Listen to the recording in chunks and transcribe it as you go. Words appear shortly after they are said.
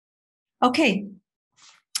Okay.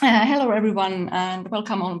 Hello, everyone, and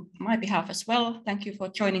welcome on my behalf as well. Thank you for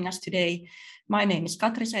joining us today. My name is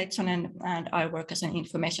Katri Seitsonen, and I work as an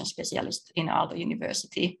information specialist in Aalto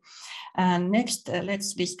University. And next,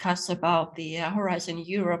 let's discuss about the Horizon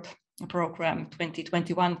Europe program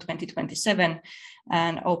 2021-2027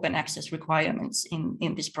 and open access requirements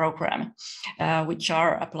in this program, which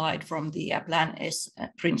are applied from the Plan S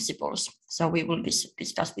principles. So we will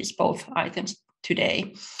discuss these both items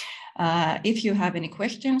today. If you have any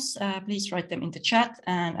questions, please write them in the chat,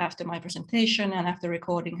 and after my presentation and after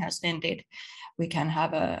recording has ended, we can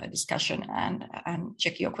have a discussion and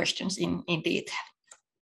check your questions in detail.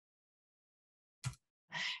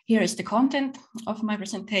 Here is the content of my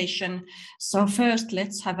presentation. So first,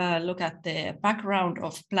 let's have a look at the background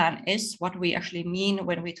of Plan S, what we actually mean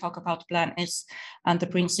when we talk about Plan S, and the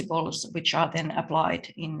principles which are then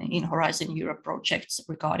applied in Horizon Europe projects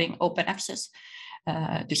regarding open access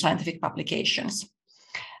to scientific publications.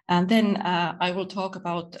 And then I will talk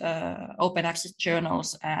about open access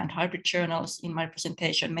journals and hybrid journals in my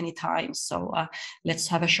presentation many times. So let's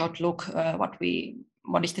have a short look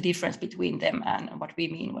what is the difference between them and what we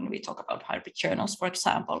mean when we talk about hybrid journals, for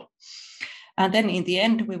example. And then in the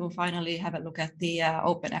end, we will finally have a look at the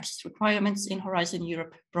open access requirements in Horizon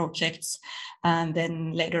Europe projects. And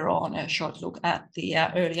then later on, a short look at the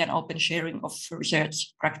early and open sharing of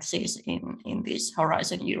research practices in these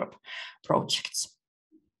Horizon Europe projects.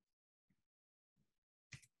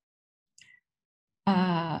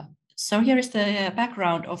 So here is the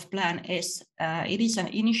background of Plan S. It is an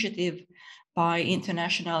initiative by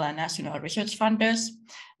international and national research funders.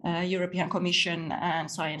 European Commission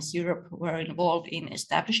and Science Europe were involved in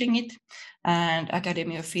establishing it, and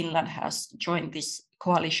Academy of Finland has joined this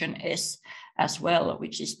Coalition S as well,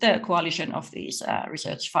 which is the coalition of these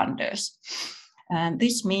research funders. And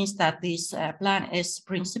this means that these Plan S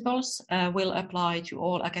principles will apply to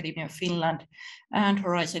all Academy of Finland and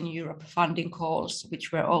Horizon Europe funding calls,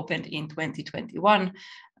 which were opened in 2021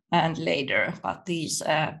 and later, but these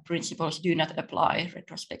principles do not apply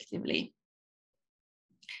retrospectively.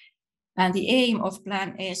 And the aim of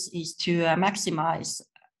Plan S is to maximize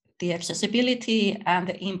the accessibility and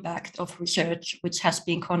the impact of research which has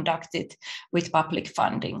been conducted with public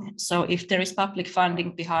funding. So if there is public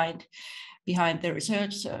funding behind the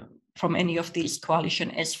research from any of these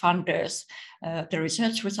Coalition S funders, the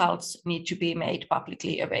research results need to be made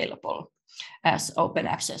publicly available as open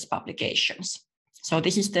access publications. So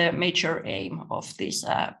this is the major aim of this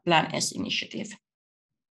Plan S initiative.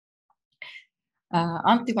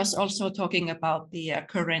 Antti was also talking about the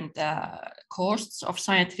current costs of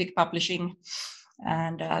scientific publishing.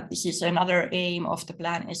 And this is another aim of the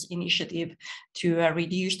Plan S initiative, to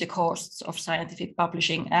reduce the costs of scientific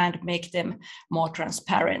publishing and make them more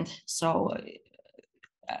transparent. So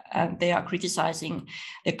they are criticizing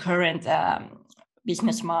the current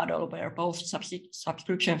business model where both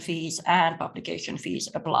subscription fees and publication fees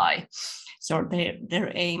apply. So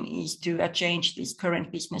their aim is to change this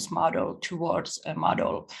current business model towards a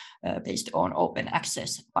model based on open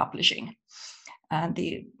access publishing. And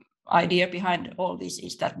the idea behind all this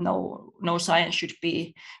is that no science should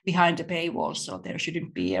be behind the paywalls. So there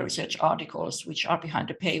shouldn't be research articles which are behind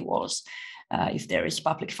the paywalls if there is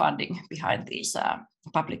public funding behind these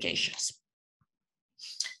publications.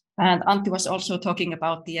 And Antti was also talking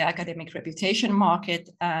about the academic reputation market,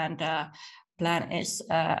 and Plan S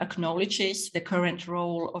acknowledges the current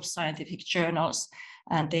role of scientific journals,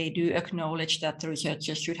 and they do acknowledge that the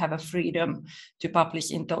researchers should have a freedom to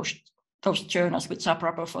publish in those journals which are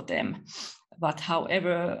proper for them. But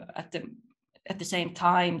however, at the same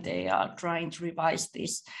time, they are trying to revise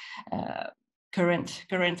this current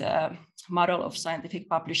model of scientific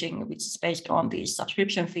publishing, which is based on these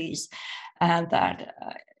subscription fees, and that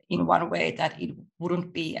in one way that it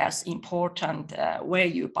wouldn't be as important where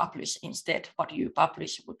you publish. Instead, what you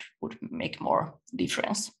publish would make more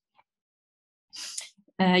difference.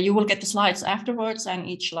 You will get the slides afterwards, and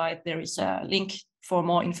each slide there is a link for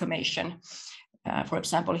more information. For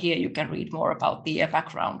example, here you can read more about the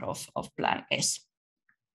background of Plan S.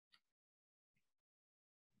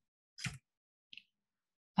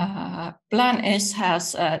 Plan S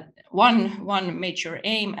has one major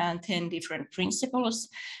aim and 10 different principles.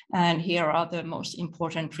 And here are the most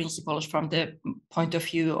important principles from the point of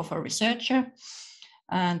view of a researcher.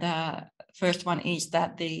 And first one is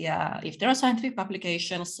that if there are scientific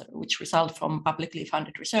publications which result from publicly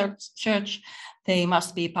funded research, they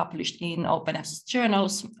must be published in open access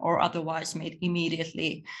journals or otherwise made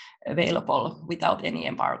immediately available without any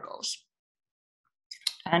embargoes.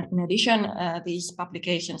 And in addition, these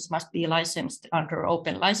publications must be licensed under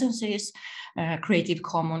open licenses. Creative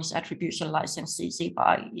Commons Attribution License CC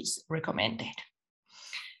BY is recommended.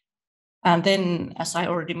 And then, as I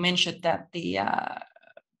already mentioned, that the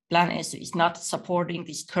Plan S is not supporting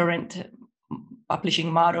this current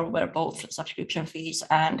publishing model where both subscription fees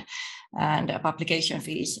and publication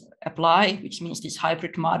fees apply, which means this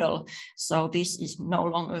hybrid model. So this is no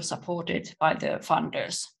longer supported by the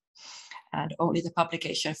funders. And only the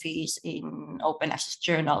publication fees in open access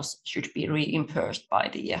journals should be reimbursed by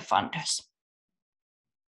the funders.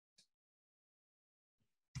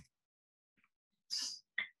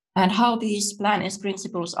 And how these Plan S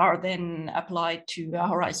principles are then applied to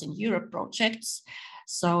Horizon Europe projects.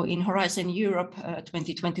 So in Horizon Europe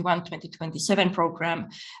 2021-2027 program,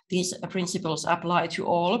 these principles apply to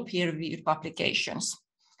all peer-reviewed publications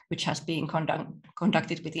which has been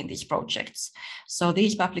conducted within these projects. So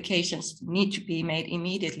these publications need to be made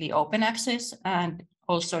immediately open access and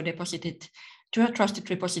also deposited to a trusted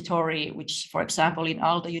repository, which, for example, in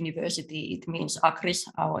Aalto University, it means ACRIS,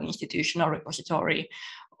 our institutional repository,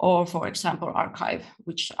 or, for example, Archive,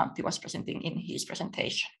 which Antti was presenting in his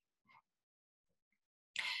presentation.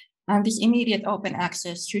 And this immediate open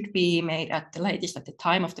access should be made at the latest at the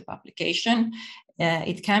time of the publication.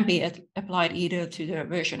 It can be applied either to the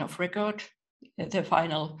version of record, the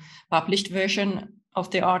final published version of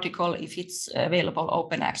the article, if it's available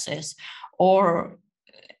open access, or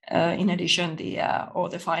in addition,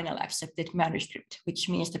 the final accepted manuscript, which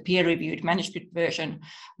means the peer-reviewed manuscript version,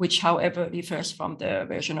 which, however, differs from the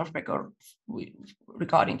version of record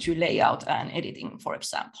regarding to layout and editing, for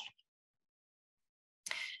example.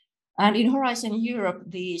 And in Horizon Europe,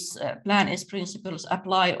 these Plan S principles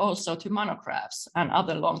apply also to monographs and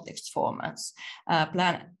other long text formats.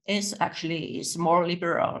 Plan S actually is more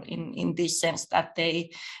liberal in this sense that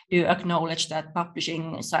they do acknowledge that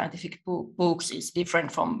publishing scientific books is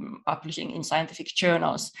different from publishing in scientific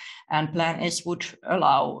journals, and Plan S would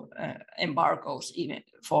allow embargoes even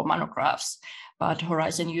for monographs. But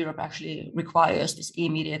Horizon Europe actually requires this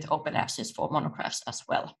immediate open access for monographs as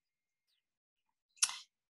well.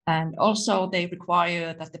 And also they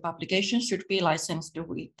require that the publication should be licensed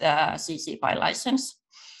with CC BY license.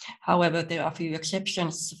 However, there are a few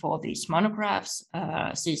exceptions for these monographs,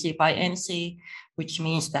 CC BY NC, which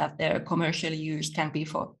means that their commercial use can be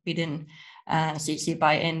forbidden, and CC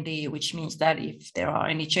BY ND, which means that if there are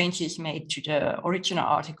any changes made to the original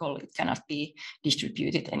article, it cannot be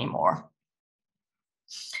distributed anymore.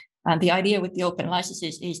 And the idea with the open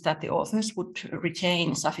licenses is that the authors would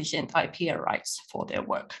retain sufficient IP rights for their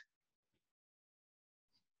work.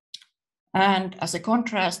 And as a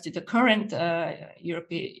contrast to the current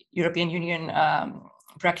European Union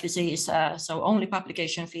practices, so only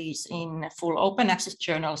publication fees in full open access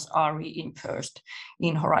journals are reimbursed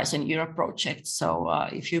in Horizon Europe projects. So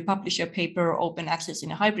if you publish a paper open access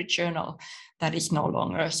in a hybrid journal, that is no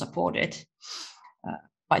longer supported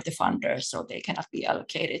by the funders, so they cannot be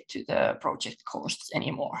allocated to the project costs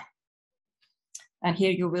anymore. And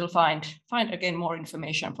here you will find again more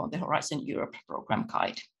information from the Horizon Europe program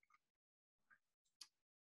guide.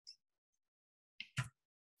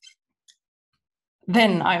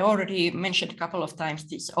 Then I already mentioned a couple of times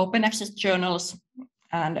these open access journals,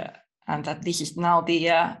 and that this is now the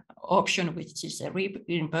option which is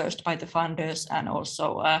reimbursed by the funders and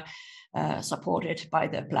also supported by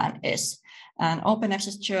the Plan S. And open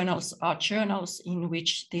access journals are journals in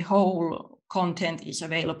which the whole content is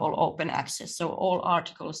available open access. So all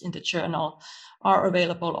articles in the journal are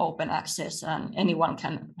available open access, and anyone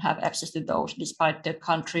can have access to those despite the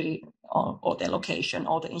country or their location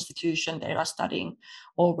or the institution they are studying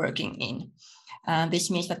or working in. And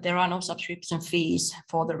this means that there are no subscription fees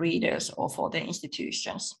for the readers or for the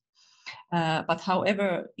institutions. But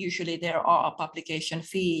however, usually there are publication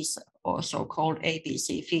fees or so-called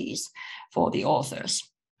ABC fees for the authors.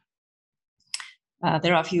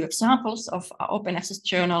 There are a few examples of open access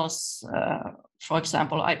journals, for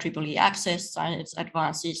example, IEEE Access, Science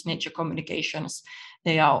Advances, Nature Communications.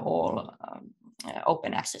 They are all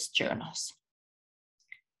open access journals.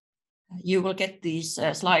 You will get these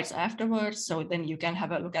slides afterwards, so then you can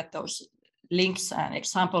have a look at those links and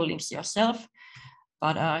example links yourself.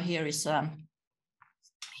 But here is a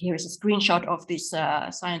screenshot of this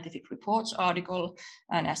scientific reports article,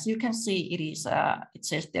 and as you can see, it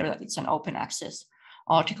says there that it's an open access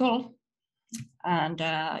article. And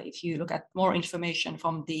if you look at more information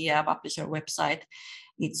from the publisher website,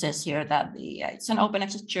 it says here that it's an open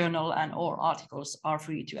access journal and all articles are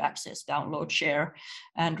free to access, download, share,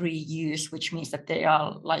 and reuse, which means that they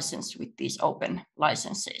are licensed with these open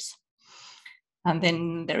licenses. And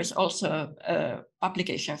then there is also a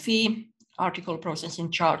publication fee, article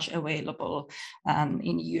processing charge available. And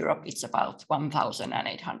in Europe, it's about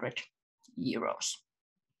 1,800 euros,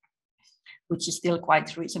 which is still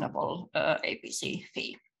quite reasonable APC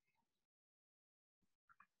fee.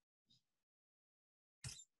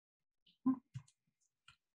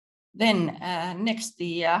 Then next,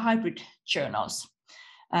 the hybrid journals.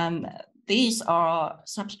 These are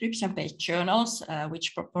subscription-based journals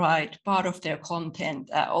which provide part of their content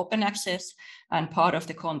open access, and part of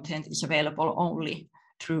the content is available only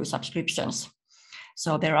through subscriptions.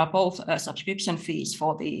 So there are both subscription fees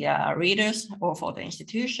for the readers or for the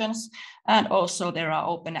institutions, and also there are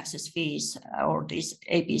open access fees or these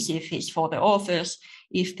APC fees for the authors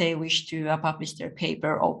if they wish to publish their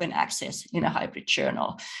paper open access in a hybrid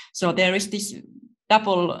journal. So there is this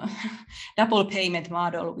double payment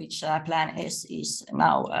model, which Plan S is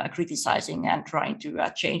now criticizing and trying to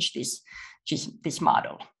change this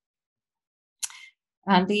model.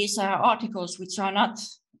 And these articles which are not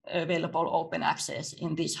available open access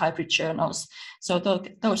in these hybrid journals, so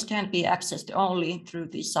those can be accessed only through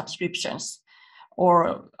these subscriptions,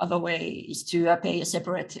 or other way is to pay a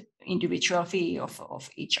separate individual fee of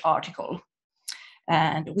each article.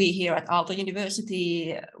 And we here at Aalto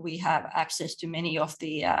University, we have access to many of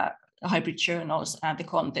the hybrid journals and the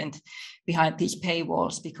content behind these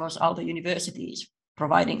paywalls, because Aalto University is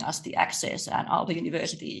providing us the access, and Aalto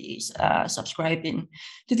University is subscribing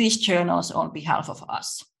to these journals on behalf of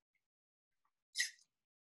us.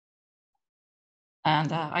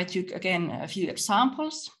 And I took again a few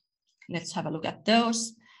examples. Let's have a look at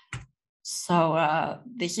those. So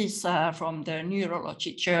this is from the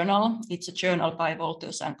Neurology Journal. It's a journal by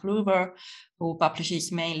Wolters and Kluwer, who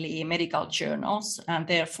publishes mainly medical journals, and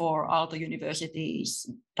therefore Aalto University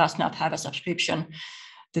does not have a subscription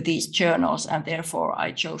to these journals, and therefore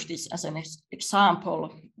I chose this as an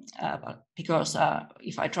example because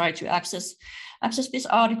if I try to access this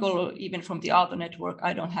article even from the Aalto network,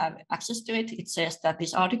 I don't have access to it. It says that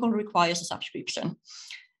this article requires a subscription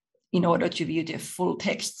in order to view the full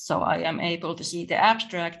text. So I am able to see the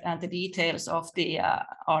abstract and the details of the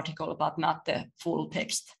article, but not the full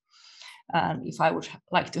text. And if I would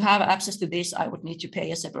like to have access to this, I would need to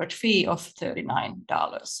pay a separate fee of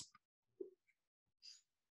 $39.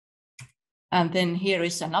 And then here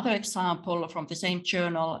is another example from the same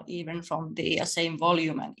journal, even from the same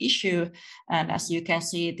volume and issue. And as you can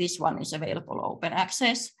see, this one is available open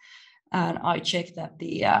access. And I checked that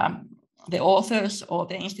the authors or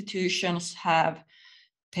the institutions have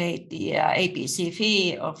paid the APC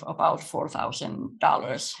fee of about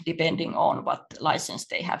 $4,000, depending on what license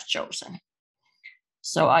they have chosen.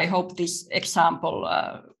 So I hope this example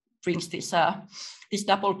brings this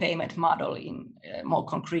double payment model in more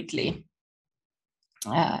concretely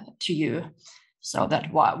to you, so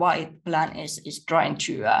that why Plan is trying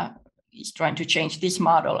to change this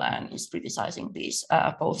model and is criticizing these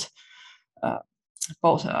both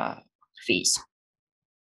fees.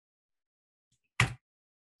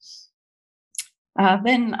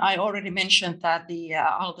 Then I already mentioned that the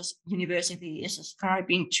Aalto University is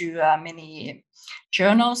subscribing to many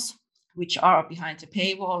journals which are behind the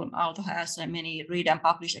paywall. Aalto has many read and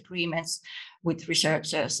publish agreements with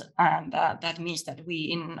researchers, and that means that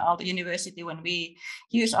we in Aalto University, when we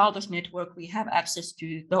use Aalto's network, we have access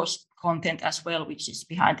to those content as well, which is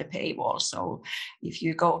behind the paywall. So if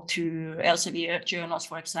you go to Elsevier journals,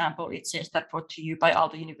 for example, it says that brought to you by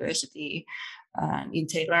Aalto University, in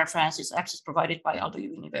Taylor and Francis, access provided by Aalto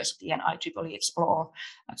University, and IEEE Explore,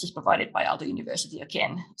 access provided by Aalto University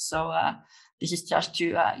again. So this is just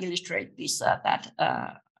to illustrate this, that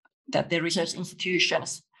the research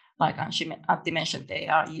institutions, like Antti mentioned, they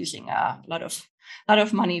are using a lot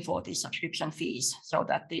of money for these subscription fees, so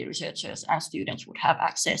that the researchers and students would have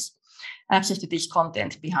access to this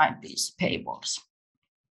content behind these paywalls.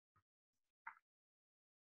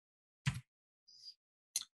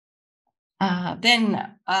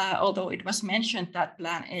 Then, although it was mentioned that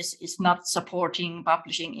Plan S is not supporting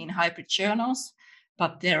publishing in hybrid journals,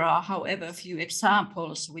 but there are, however, few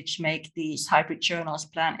examples which make these hybrid journals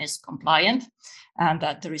Plan S compliant, and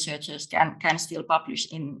that the researchers can still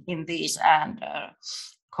publish in these and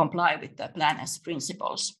comply with the Plan S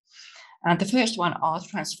principles. And the first one are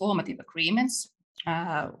transformative agreements.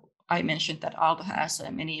 I mentioned that Aalto has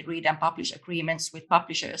many read and publish agreements with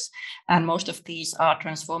publishers, and most of these are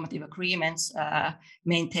transformative agreements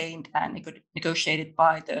maintained and negotiated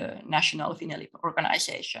by the National FINELIP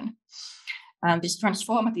organization. And this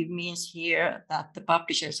transformative means here that the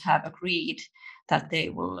publishers have agreed that they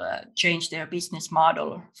will change their business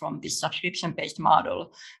model from this subscription-based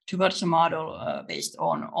model towards a model based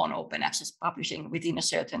on open access publishing within a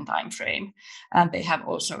certain time frame. And they have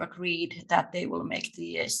also agreed that they will make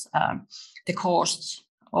the costs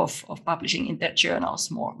of publishing in their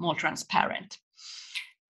journals more transparent.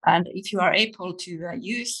 And if you are able to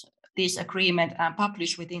use this agreement and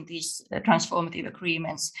publish within these transformative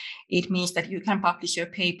agreements, it means that you can publish your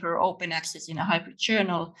paper open access in a hybrid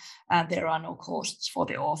journal, and there are no costs for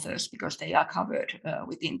the authors because they are covered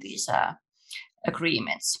within these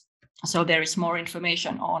agreements. So there is more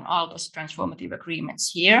information on Aalto's transformative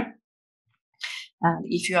agreements here. And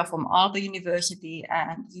if you are from Aalto University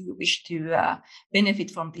and you wish to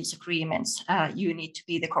benefit from these agreements, you need to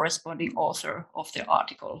be the corresponding author of the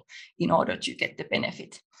article in order to get the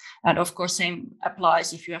benefit. And of course, same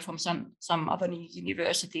applies if you are from some other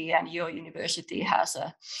university and your university has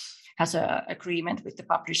a agreement with the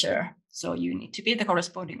publisher. So you need to be the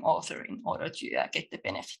corresponding author in order to get the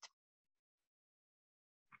benefit.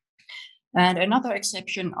 And another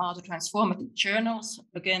exception are the transformative journals.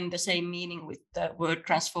 Again, the same meaning with the word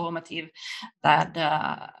transformative, that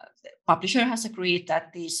the publisher has agreed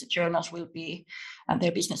that these journals will be, and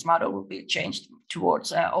their business model will be changed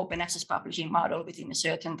towards an open access publishing model within a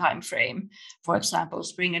certain time frame. For example,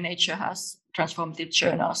 Springer Nature has transformative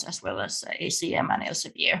journals as well as ACM and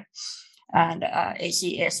Elsevier. And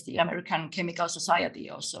ACS, the American Chemical Society,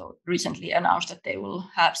 also recently announced that they will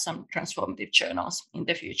have some transformative journals in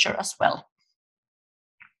the future as well.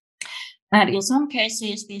 And in some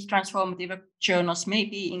cases, these transformative journals may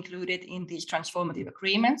be included in these transformative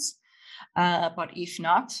agreements. But if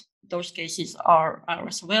not, those cases are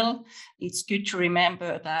as well. It's good to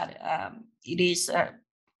remember that it is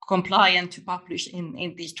compliant to publish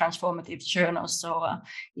in these transformative journals. So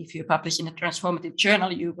if you publish in a transformative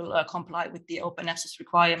journal, you will comply with the open access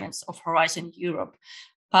requirements of Horizon Europe.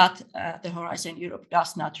 But the Horizon Europe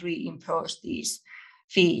does not reimpose these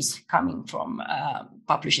fees coming from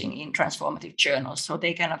publishing in transformative journals. So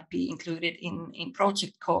they cannot be included in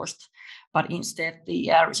project cost, but instead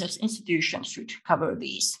the research institutions should cover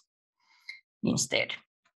these instead.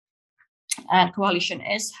 And Coalition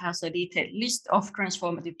S has a detailed list of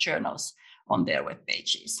transformative journals on their web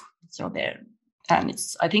pages. So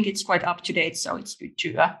I think it's quite up to date. So it's good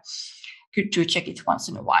to check it once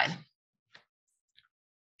in a while.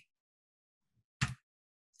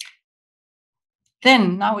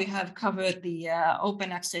 Then now we have covered the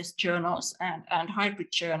open access journals and hybrid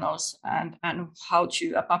journals and how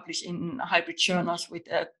to publish in hybrid journals with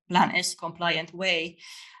a Plan S compliant way.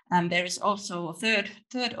 And there is also a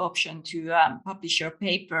third option to publish your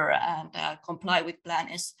paper and comply with Plan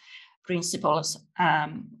S principles.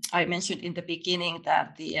 I mentioned in the beginning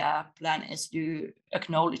that the Plan S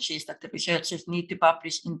acknowledges that the researchers need to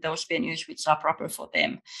publish in those venues which are proper for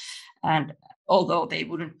them, and although they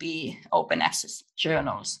wouldn't be open access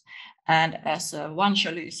journals. And as one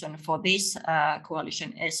solution for this,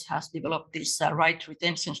 Coalition S has developed this right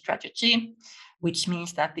retention strategy, which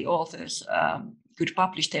means that the authors could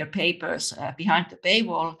publish their papers behind the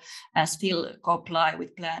paywall and still comply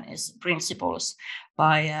with Plan S principles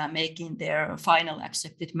by making their final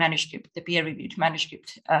accepted manuscript, the peer-reviewed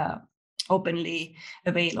manuscript, openly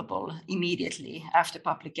available immediately after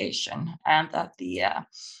publication, and that the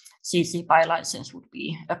CC BY license would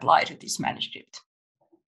be applied to this manuscript.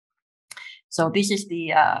 So this is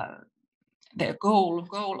the goal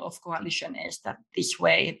of Coalition is that this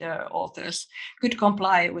way the authors could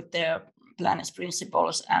comply with their Plan S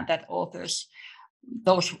principles, and that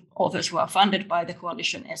those authors who are funded by the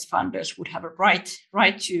Coalition S funders would have a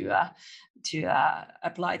right to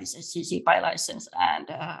apply this CC BY license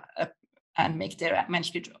and make their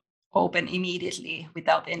manuscript open immediately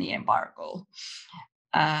without any embargo.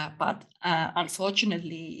 But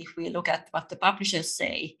unfortunately, if we look at what the publishers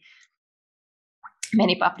say,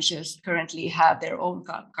 many publishers currently have their own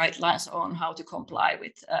guidelines on how to comply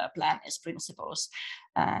with Plan S principles.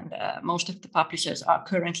 And most of the publishers are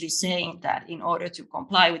currently saying that in order to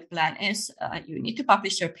comply with Plan S, you need to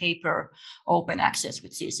publish your paper open access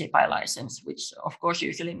with CC BY license, which of course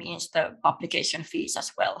usually means the publication fees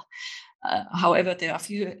as well. However, there are a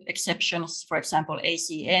few exceptions. For example,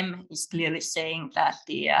 ACM is clearly saying that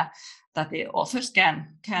the authors can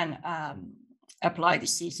apply the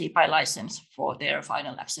CC BY license for their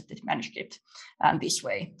final accepted manuscript, and this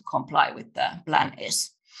way comply with the Plan S.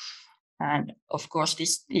 And of course,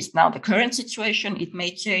 this is now the current situation. It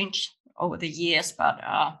may change over the years, but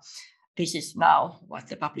this is now what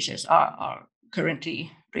the publishers are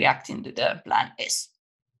currently reacting to the Plan S.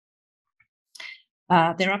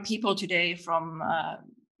 There are people today from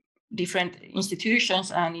different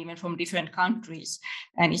institutions and even from different countries.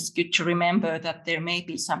 And it's good to remember that there may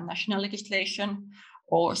be some national legislation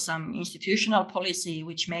or some institutional policy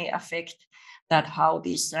which may affect that how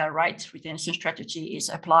this right retention strategy is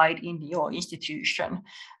applied in your institution.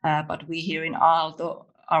 But we here in Aalto,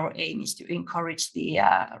 our aim is to encourage the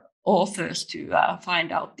authors to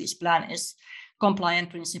find out this plan is compliant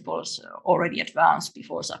principles already advanced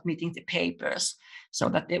before submitting the papers, so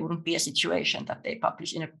that there wouldn't be a situation that they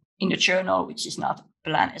publish in a journal which is not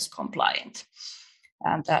plan as compliant.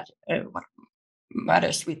 And that what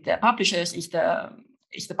matters with the publishers is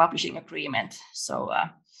the publishing agreement. So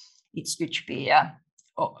it's good to be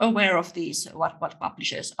aware of these, what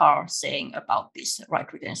publishers are saying about this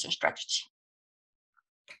right retention strategy.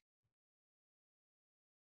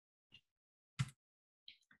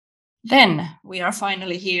 Then we are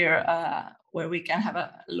finally here where we can have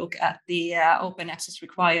a look at the open access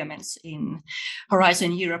requirements in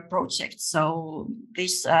Horizon Europe project. So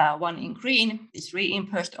this one in green, this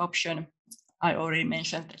reimbursed option, I already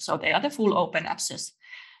mentioned. So they are the full open access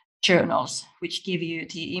journals, which give you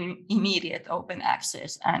the immediate open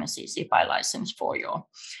access and CC BY license for your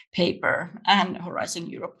paper. And Horizon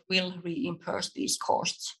Europe will reimburse these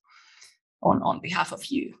costs on behalf of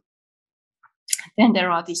you. Then there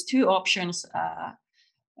are these two options,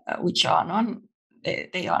 which are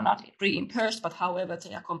they are not reimbursed, but however,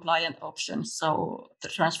 they are compliant options. So the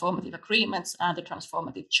transformative agreements and the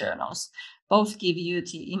transformative journals both give you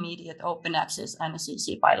the immediate open access and a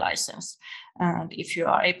CC BY license. And if you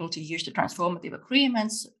are able to use the transformative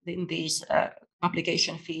agreements, then these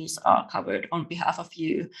publication fees are covered on behalf of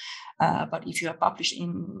you. But if you are published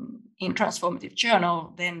in transformative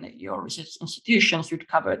journal, then your research institution should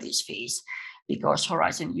cover these fees, because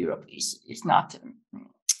Horizon Europe is not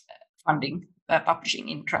funding publishing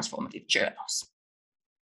in transformative journals.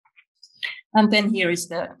 And then here is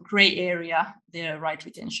the gray area, the right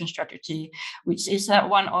retention strategy, which is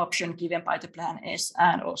one option given by the Plan S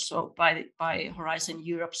and also by Horizon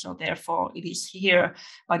Europe. So therefore it is here,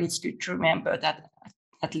 but it's good to remember that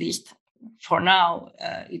at least for now,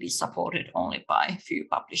 it is supported only by a few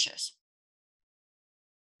publishers.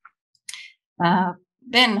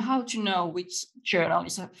 Then how to know which journal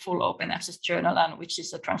is a full open access journal and which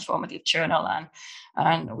is a transformative journal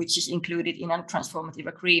and which is included in a transformative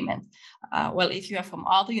agreement. Well, if you are from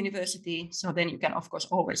Aalto University, so then you can of course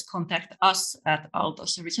always contact us at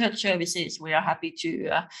Aalto's Research Services. We are happy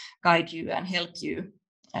to guide you and help you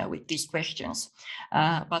with these questions.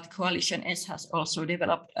 But Coalition S has also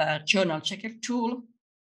developed a journal checker tool,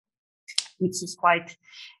 which is quite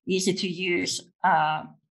easy to use.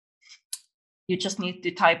 You just need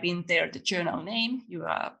to type in there the journal name you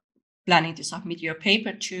are planning to submit your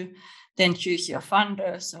paper to, then choose your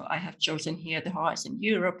funder. So I have chosen here the Horizon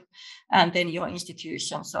Europe, and then your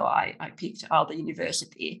institution. So I picked Aalto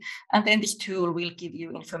University. And then this tool will give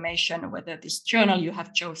you information whether this journal you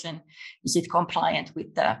have chosen, is it compliant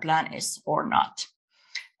with the Plan S or not.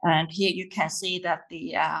 And here you can see that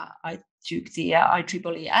I took the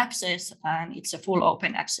IEEE access, and it's a full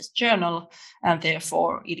open access journal, and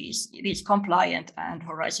therefore it is compliant, and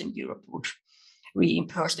Horizon Europe would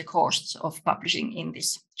reimburse the costs of publishing in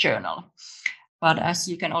this journal. But as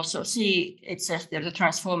you can also see, it says there's a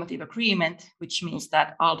transformative agreement, which means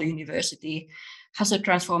that Aalto University has a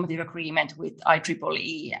transformative agreement with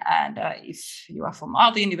IEEE. And if you are from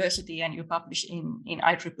Aalto University and you publish in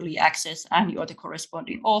IEEE access and you are the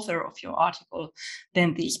corresponding author of your article,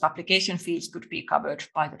 then these publication fees could be covered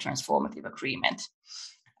by the transformative agreement.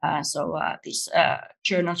 So this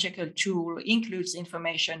journal checker tool includes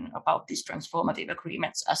information about these transformative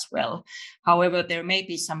agreements as well. However, there may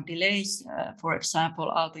be some delays. For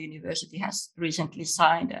example, Aalto University has recently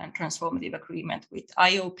signed a transformative agreement with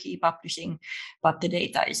IOP Publishing, but the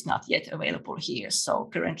data is not yet available here. So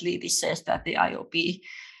currently this says that the IOP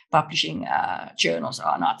publishing journals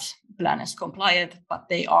are not Plan S compliant, but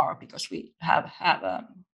they are, because we have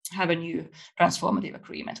a new transformative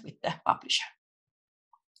agreement with the publisher.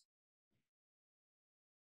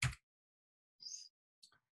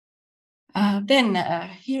 Then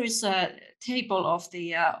here is a table of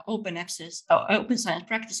the open access, open science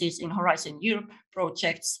practices in Horizon Europe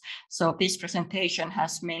projects. So this presentation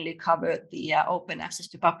has mainly covered the open access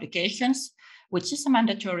to publications, which is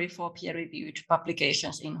mandatory for peer-reviewed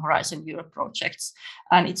publications in Horizon Europe projects.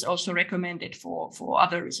 And it's also recommended for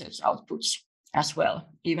other research outputs as well,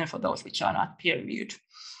 even for those which are not peer-reviewed.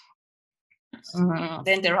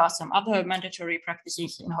 Then there are some other mandatory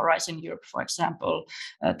practices in Horizon Europe. For example,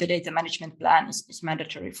 the data management plan is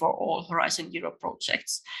mandatory for all Horizon Europe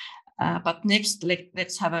projects. But next,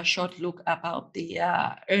 let's have a short look about the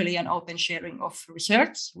early and open sharing of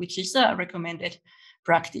research, which is a recommended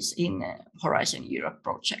practice in Horizon Europe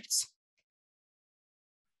projects.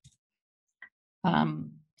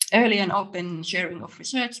 Early and open sharing of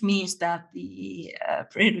research means that the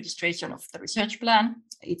pre-registration of the research plan,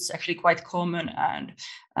 it's actually quite common and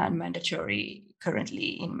mandatory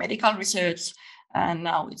currently in medical research. And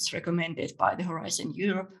now it's recommended by the Horizon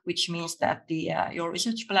Europe, which means that your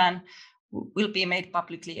research plan will be made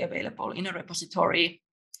publicly available in a repository.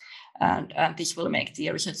 And this will make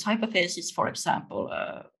the research hypothesis, for example,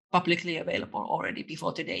 publicly available already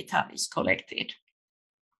before the data is collected.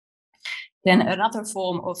 Then another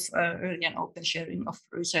form of early and open sharing of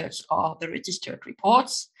research are the registered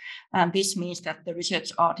reports. And this means that the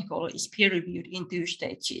research article is peer-reviewed in 2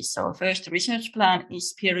 stages. So first, the research plan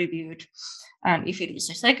is peer-reviewed. And if it is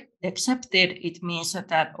accepted, it means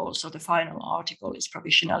that also the final article is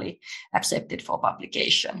provisionally accepted for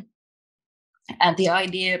publication. And the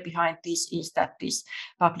idea behind this is that this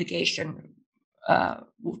publication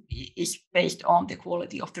is based on the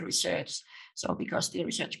quality of the research. So because the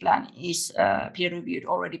research plan is peer-reviewed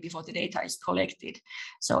already before the data is collected,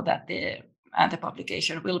 so that the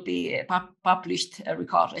publication will be published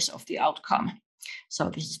regardless of the outcome. So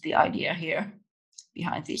this is the idea here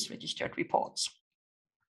behind these registered reports.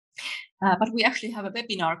 But we actually have a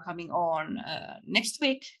webinar coming on next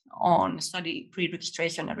week on study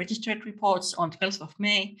pre-registration and registered reports on 12th of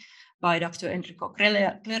May by Dr. Enrico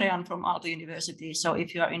Clerean from Aalto University. So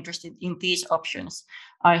if you are interested in these options,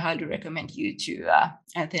 I highly recommend you to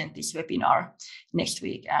attend this webinar next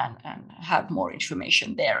week and have more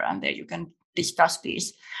information there. And there you can discuss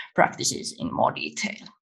these practices in more detail.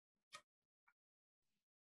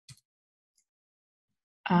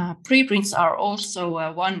 Preprints are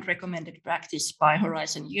also one recommended practice by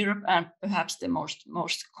Horizon Europe and perhaps the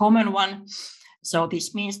most common one. So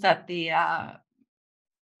this means that the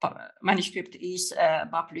manuscript is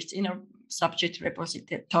published in a subject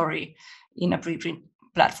repository in a preprint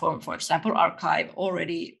platform, for example, archive,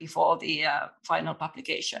 already before the final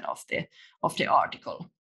publication of the article.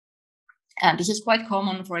 And this is quite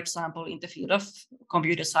common, for example, in the field of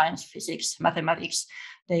computer science, physics, mathematics.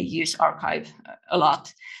 They use archive a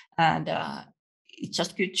lot. And it's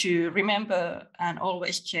just good to remember and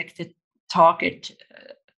always check the target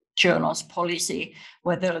journal's policy,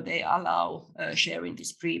 whether they allow sharing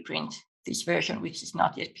this preprint, this version, which is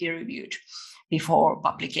not yet peer-reviewed, before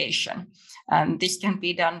publication. And this can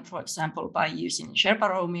be done, for example, by using Sherpa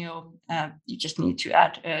Romeo. You just need to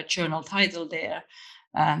add a journal title there,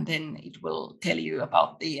 and then it will tell you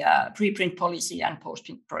about the preprint policy and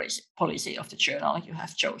postprint policy of the journal you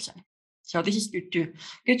have chosen. So this is good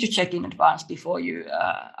to check in advance before you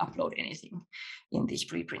upload anything in these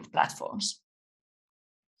preprint platforms.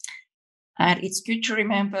 And it's good to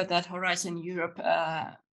remember that Horizon Europe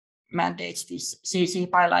mandates this CC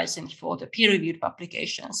BY license for the peer-reviewed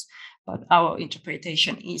publications, but our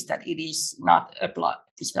interpretation is that it is not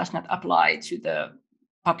this does not apply to the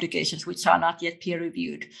publications which are not yet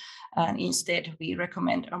peer-reviewed. And instead, we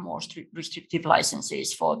recommend a more restrictive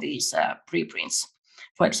licenses for these preprints.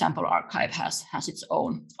 For example, archive has its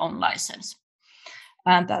own license.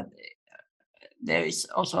 And that there is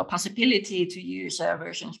also a possibility to use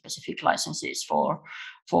version-specific licenses for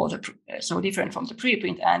the so different from the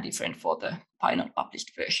preprint and different for the final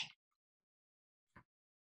published version.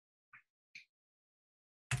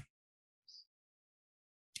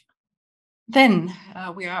 Then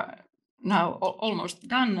we are now almost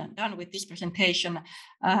done with this presentation.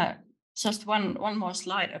 Just one more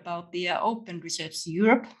slide about the Open Research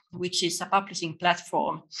Europe, which is a publishing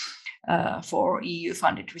platform for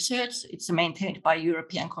EU-funded research. It's maintained by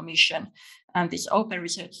European Commission, and this Open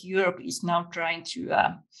Research Europe is now trying to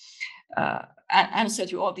answer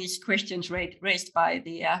to all these questions raised by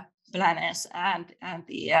the Plan S and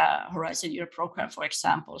the Horizon Europe program, for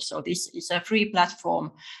example. So this is a free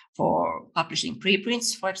platform for publishing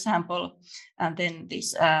preprints, for example, and then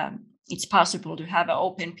this it's possible to have an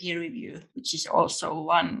open peer review, which is also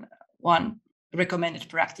one recommended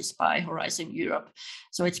practice by Horizon Europe.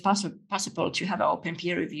 So it's possible to have an open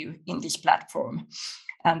peer review in this platform.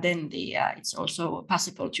 And then it's also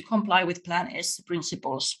possible to comply with Plan S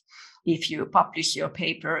principles if you publish your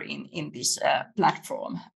paper in this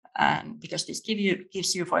platform. And because this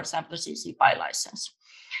gives you, for example, a CC BY license.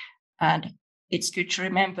 And it's good to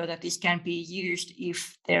remember that this can be used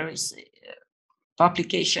if there is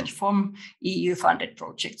publications from EU-funded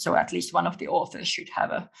projects. So at least one of the authors should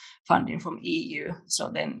have a funding from EU. So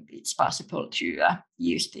then it's possible to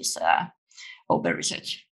use this Open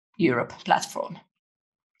Research Europe platform.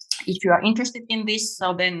 if you are interested in this,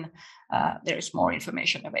 so then there is more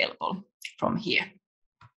information available from here.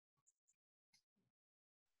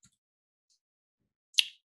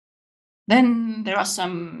 Then there are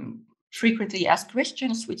some frequently asked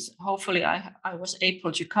questions, which hopefully I was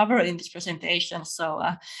able to cover in this presentation. So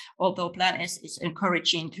although Plan S is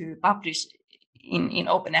encouraging to publish in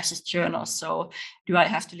open access journals, so do I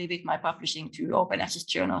have to limit my publishing to open access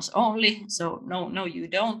journals only? So no, you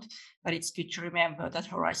don't. But it's good to remember that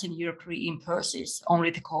Horizon Europe reimburses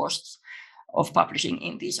only the costs of publishing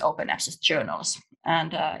in these open access journals.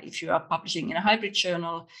 And if you are publishing in a hybrid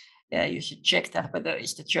journal, you should check that whether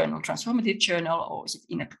it's the journal transformative journal or is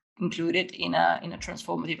it included in a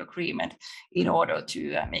transformative agreement in order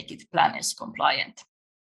to make it Plan S compliant.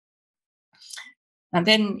 And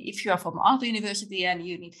then if you are from Aalto University and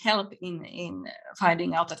you need help in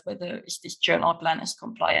finding out that whether is this journal Plan S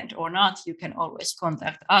compliant or not, you can always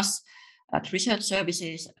contact us at research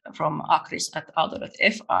services from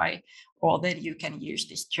acris@aalto.fi, or then you can use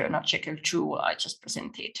this journal checker tool I just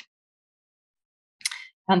presented.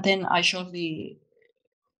 And then I shortly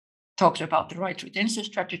talked about the right retention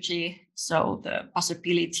strategy, so the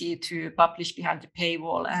possibility to publish behind the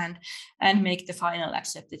paywall and make the final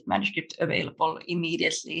accepted manuscript available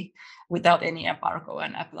immediately without any embargo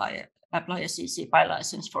and apply a CC BY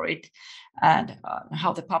license for it, and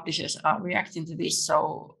how the publishers are reacting to this.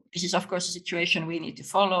 So this is, of course, a situation we need to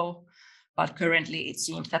follow, but currently it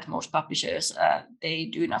seems that most publishers, they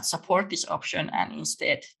do not support this option, and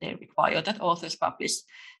instead they require that authors publish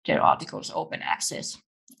their articles open access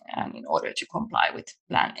and in order to comply with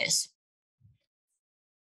Plan S.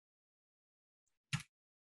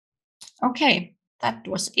 Okay, that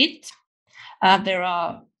was it. There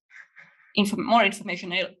are more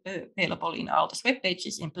information available in Aalto's web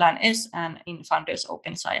pages in Plan S and in funders'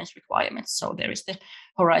 open science requirements. So there is the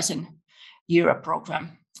Horizon Europe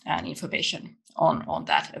program and information on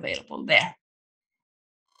that available there.